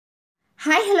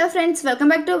Hi, hello friends, welcome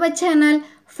back to our channel.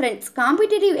 Friends,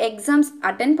 competitive exams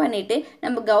attend பண்ணிட்டு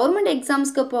நம்ம government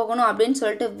எக்ஸாம்ஸ்க்கு போகணும் அப்படினு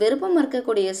சொல்லிட்டு விருப்பம்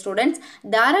இருக்கக்கூடிய ஸ்டூடண்ட்ஸ்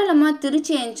தாராளமா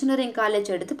திருச்சி இன்ஜினியரிங் காலேஜ்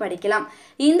எடுத்து படிக்கலாம்.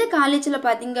 இந்த காலேஜ்ல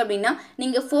பாத்தீங்க அப்படினா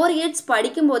நீங்க 4 இயர்ஸ்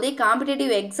படிக்கும்போதே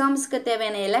காம்படிட்டிவ் எக்ஸாம்ஸ்க்கு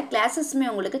தேவையான எல்லா கிளாसेसமே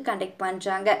உங்களுக்கு கண்டக்ட்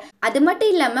பண்றாங்க. அது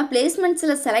மட்டும் இல்லாம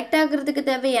பிளேஸ்மென்ட்ஸ்ல செலக்ட் ஆகிறதுக்கு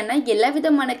தேவையான எல்லா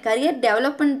விதமான கரியர்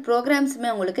டெவலப்மென்ட்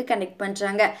புரோகிராம்ஸ்மே உங்களுக்கு கண்டக்ட்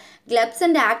பண்றாங்க. கிளப்ஸ்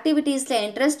அண்ட் ஆக்டிவிட்டீஸ்ல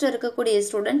இன்ட்ரஸ்ட் இருக்கக்கூடிய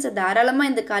ஸ்டூடண்ட்ஸ் தாராளமா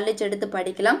இந்த காலேஜ் எடுத்து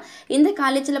படிக்கலாம். இந்த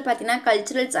காலேஜ்ல பாத்தீங்கன்னா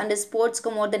culturals and ஸ்போர்ட்ஸ்க்கு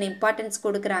more then importance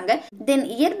கொடுக்கறாங்க. தென்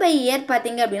இயர் பை இயர்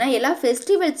பாத்தீங்க அப்படினா எல்லா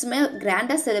ஃபெஸ்டிவல்ஸ்மே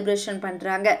கிராண்டா செலிப்ரேஷன்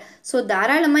பண்றாங்க. சோ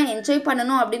தாராளமா என்ஜாய்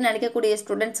பண்ணனும் அப்படி நினைக்கக்கூடிய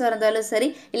ஸ்டூடண்ட்ஸா இருந்தாலும் சரி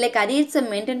இல்ல கரியர்ஸை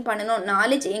மெயின்டைன் பண்ணனும்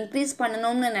நாலேஜ் இன்க்ரீஸ்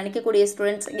பண்ணனும்னு நினைக்கக்கூடிய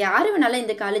ஸ்டூடண்ட்ஸ் யாரு வேணாலும்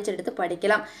இந்த காலேஜ் எடுத்து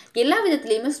படிக்கலாம். எல்லா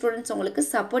விதத்திலயுமே ஸ்டூடண்ட்ஸ் உங்களுக்கு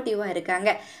சப்போர்ட்டிவா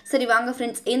இருக்காங்க. சரி வாங்க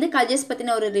फ्रेंड्स இந்த காலேஜஸ்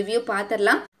பத்தின ஒரு ரிவ்யூ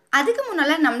பாத்திரலாம். அதுக்கு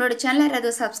முன்னால நம்மளோட சேனலை யாராவது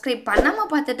சப்ஸ்கிரைப் பண்ணாம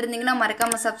பார்த்துட்டு இருந்தீங்கன்னா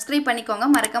மறக்காம சப்ஸ்கிரைப் பண்ணிக்கோங்க.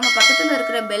 மறக்காம பக்கத்துல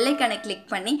இருக்கிற பெல் ஐகானை கிளிக்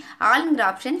பண்ணி ஆல்ங்கிற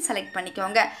ஆப்ஷன் செலக்ட்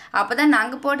பண்ணிக்கோங்க. அப்பதான்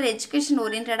நாங்க போடுற எஜுகேஷன்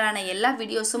ஓரியன்டடான எல்லா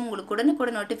வீடியோஸும் உங்களுக்கு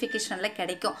உடனுக்குடன் நோட்டிஃபிகேஷன்ல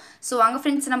கிடைக்கும். ஸோ வாங்க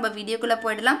ஃப்ரெண்ட்ஸ் நம்ம வீடியோக்குள்ள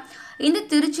போயிடலாம். இந்த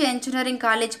திருச்சி இன்ஜினியரிங்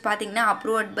காலேஜ் பார்த்தீங்கன்னா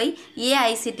approved by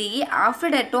AICTE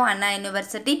after to Anna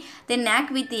university then NAC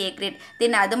with A great.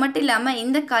 தென் அது மட்டும் இல்லாமல்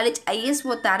இந்த காலேஜ்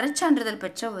ISO தரச்சான்றிதழ்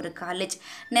பெற்ற ஒரு காலேஜ்.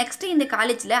 நெக்ஸ்ட் இந்த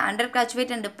காலேஜில் under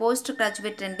graduate and post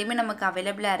graduate ரெண்டுமே நமக்கு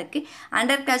அவைலபிளாக இருக்குது.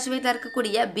 அண்டர் கிராஜுவேட்டில்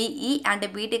இருக்கக்கூடிய BE அண்ட்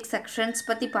B.TED செக்ஷன்ஸ்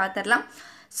பற்றி பார்த்துடலாம்.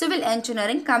 Civil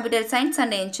Engineering, Computer Science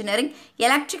and Engineering,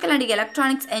 Electrical and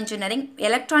Electronics Engineering,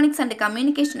 Electronics and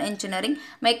Communication Engineering,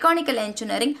 Mechanical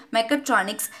Engineering,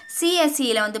 Mechatronics, CSE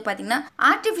வந்து பார்த்தீங்கன்னா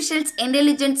Artificial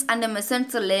Intelligence and Machine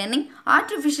Learning,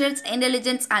 Artificial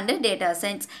Intelligence and Data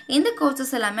Science இந்த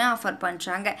courses எல்லாமே offer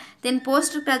பண்ணுறாங்க. தென்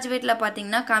post கிராஜுவேட்டில்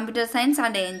பார்த்தீங்கன்னா Computer Science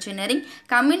and Engineering,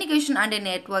 Communication and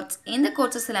Networks இந்த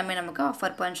courses எல்லாமே நமக்கு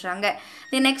offer பண்ணுறாங்க.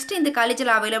 தென் நெக்ஸ்ட் இந்த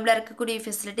காலேஜில் அவைலபிளாக இருக்கக்கூடிய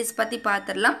ஃபெசிலிட்டிஸ் பற்றி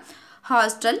பார்த்துடலாம்.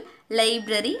 Hostel,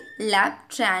 library, lab,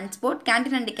 transport,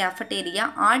 canteen and cafeteria,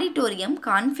 auditorium,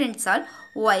 conference hall,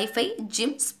 Wi-Fi,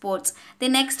 gym, sports. The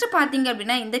next பார்த்தீங்க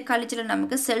அப்படின்னா இந்த காலேஜில்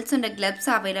நமக்கு செல்ஸ் அண்ட் கிளப்ஸ்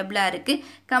அவைலபிளாக இருக்குது.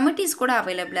 கமிட்டிஸ் கூட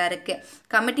அவைலபிளாக இருக்குது.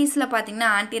 கமிட்டிஸில் பார்த்தீங்கன்னா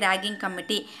anti ragging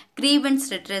committee, grievance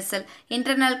redressal,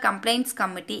 internal complaints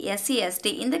committee, SC/ST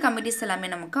இந்த கமிட்டிஸ் எல்லாமே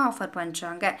நமக்கு ஆஃபர்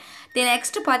பண்ணுறாங்க. தென்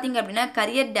நெக்ஸ்ட் பார்த்தீங்க அப்படின்னா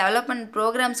கரியர் டெவலப்மெண்ட்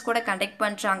ப்ரோக்ராம்ஸ் கூட கண்டக்ட்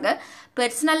பண்ணுறாங்க.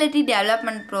 Personality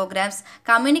development programs,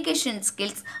 communication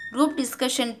skills, group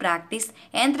discussion practice,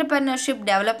 entrepreneurship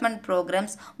development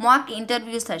programs, mock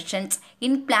interview sessions,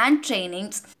 in-plant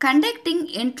trainings, conducting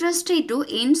industry to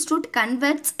institute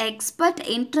converts expert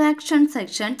interaction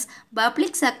sections,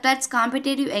 public sector's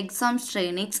competitive exams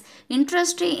trainings,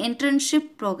 industry internship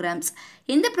programs.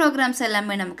 இந்த programs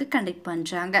எல்லாமே நமக்கு conduct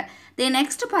பண்ணுறாங்க. Then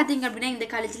next பார்த்தீங்க அப்படின்னா இந்த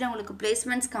காலேஜில் உங்களுக்கு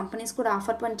placements companies கூட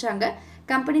ஆஃபர் பண்ணுறாங்க.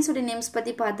 கம்பெனிஸோட நேம்ஸ்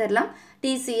பற்றி பார்த்துடலாம்.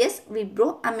 TCS, Wipro,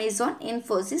 Amazon,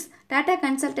 Infosys, Tata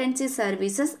Consultancy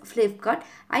Services, Flipkart,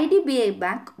 IDBI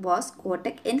Bank, Bosch,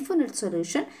 Kotak, Infinite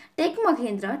Solution, Tech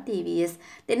Mahindra, TVS.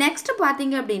 The next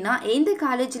பார்த்தீங்க அப்படின்னா இந்த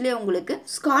காலேஜில் உங்களுக்கு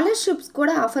ஸ்காலர்ஷிப்ஸ்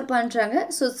கூட ஆஃபர் பண்ணுறாங்க.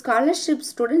 ஸோ ஸ்காலர்ஷிப்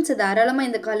ஸ்டூடெண்ட்ஸ் தாராளமாக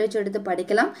இந்த காலேஜ் எடுத்து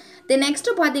படிக்கலாம். தி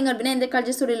நெக்ஸ்ட் பார்த்தீங்க அப்படின்னா இந்த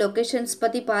காலேஜஸோட லொக்கேஷன்ஸ்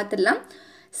பற்றி பார்த்துடலாம்.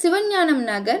 சிவஞானம்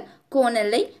நகர்,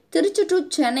 கோனலை, Trichy to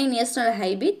Chennai national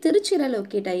highway திருச்சியில்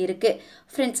லொக்கேட் ஆகிருக்கு.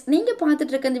 ஃப்ரெண்ட்ஸ் நீங்கள்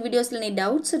பார்த்துட்டு இருக்க இந்த வீடியோஸில் நீ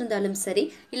டவுட்ஸ் இருந்தாலும் சரி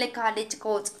இல்லை college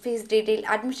course fees detail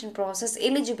admission process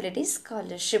eligibility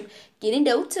scholarship any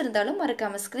doubts இருந்தாலும்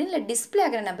மறக்காமல் ஸ்க்ரீனில் டிஸ்பிளே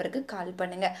ஆகிற நம்பருக்கு கால்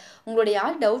பண்ணுங்கள். உங்களுடைய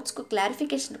ஆல் டவுட்ஸ்க்கு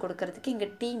கிளாரிஃபிகேஷன் கொடுக்கறதுக்கு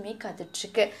எங்கள் டீமே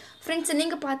காத்துட்ருக்கு. ஃப்ரெண்ட்ஸ்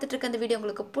நீங்கள் பார்த்துட்டு இருக்க இந்த வீடியோ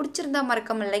உங்களுக்கு பிடிச்சிருந்தா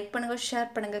மறக்காமல் லைக் பண்ணுங்கள்,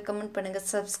 ஷேர் பண்ணுங்கள், கமெண்ட் பண்ணுங்கள்,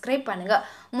 சப்ஸ்கிரைப் பண்ணுங்கள்.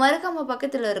 மறக்காமல்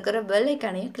பக்கத்தில் இருக்கிற பெல்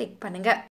ஐக்கானையும் கிளிக் பண்ணுங்கள்.